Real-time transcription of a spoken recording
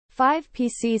5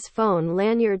 PC's phone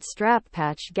lanyard strap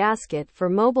patch gasket for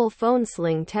mobile phone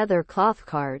Sling Tether cloth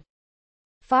card.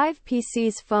 5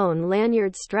 PC's phone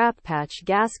lanyard strap patch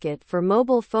gasket for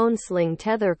mobile phone Sling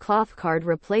Tether cloth card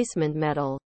replacement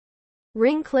metal.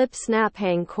 Ring clip snap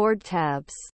hang cord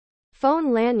tabs.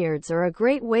 Phone lanyards are a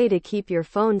great way to keep your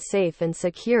phone safe and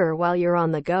secure while you're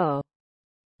on the go.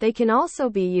 They can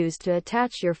also be used to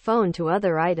attach your phone to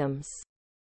other items,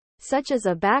 such as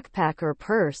a backpack or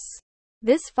purse.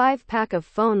 This 5-pack of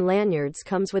phone lanyards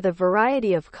comes with a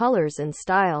variety of colors and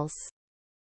styles,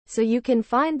 so you can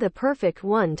find the perfect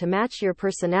one to match your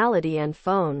personality and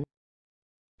phone.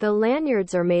 The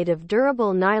lanyards are made of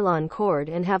durable nylon cord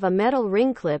and have a metal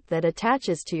ring clip that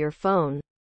attaches to your phone.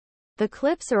 The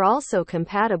clips are also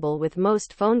compatible with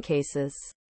most phone cases.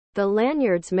 The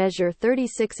lanyards measure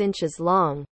 36 inches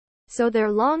long, so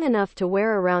they're long enough to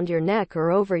wear around your neck or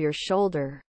over your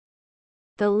shoulder.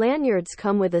 The lanyards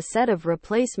come with a set of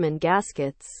replacement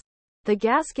gaskets. The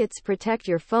gaskets protect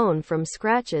your phone from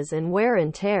scratches and wear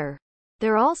and tear.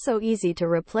 They're also easy to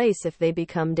replace if they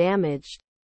become damaged.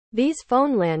 These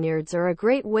phone lanyards are a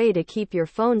great way to keep your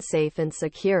phone safe and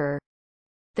secure.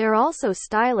 They're also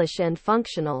stylish and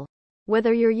functional,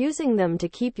 whether you're using them to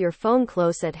keep your phone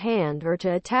close at hand or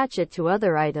to attach it to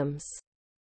other items.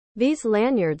 These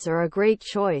lanyards are a great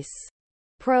choice.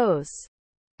 Pros: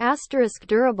 asterisk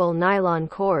durable nylon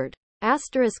cord,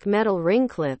 asterisk metal ring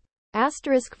clip,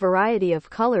 asterisk variety of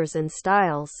colors and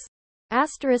styles,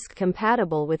 asterisk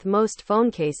compatible with most phone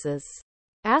cases,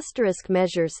 asterisk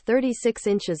measures 36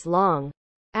 inches long,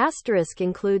 asterisk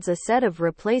includes a set of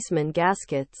replacement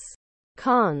gaskets.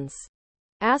 Cons: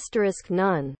 asterisk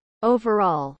none.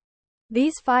 Overall,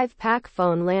 these 5-pack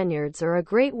phone lanyards are a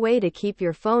great way to keep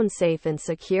your phone safe and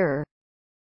secure.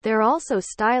 They're also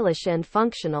stylish and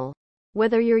functional,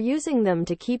 whether you're using them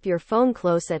to keep your phone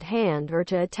close at hand or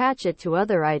to attach it to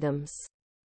other items.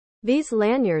 These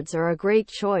lanyards are a great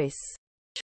choice.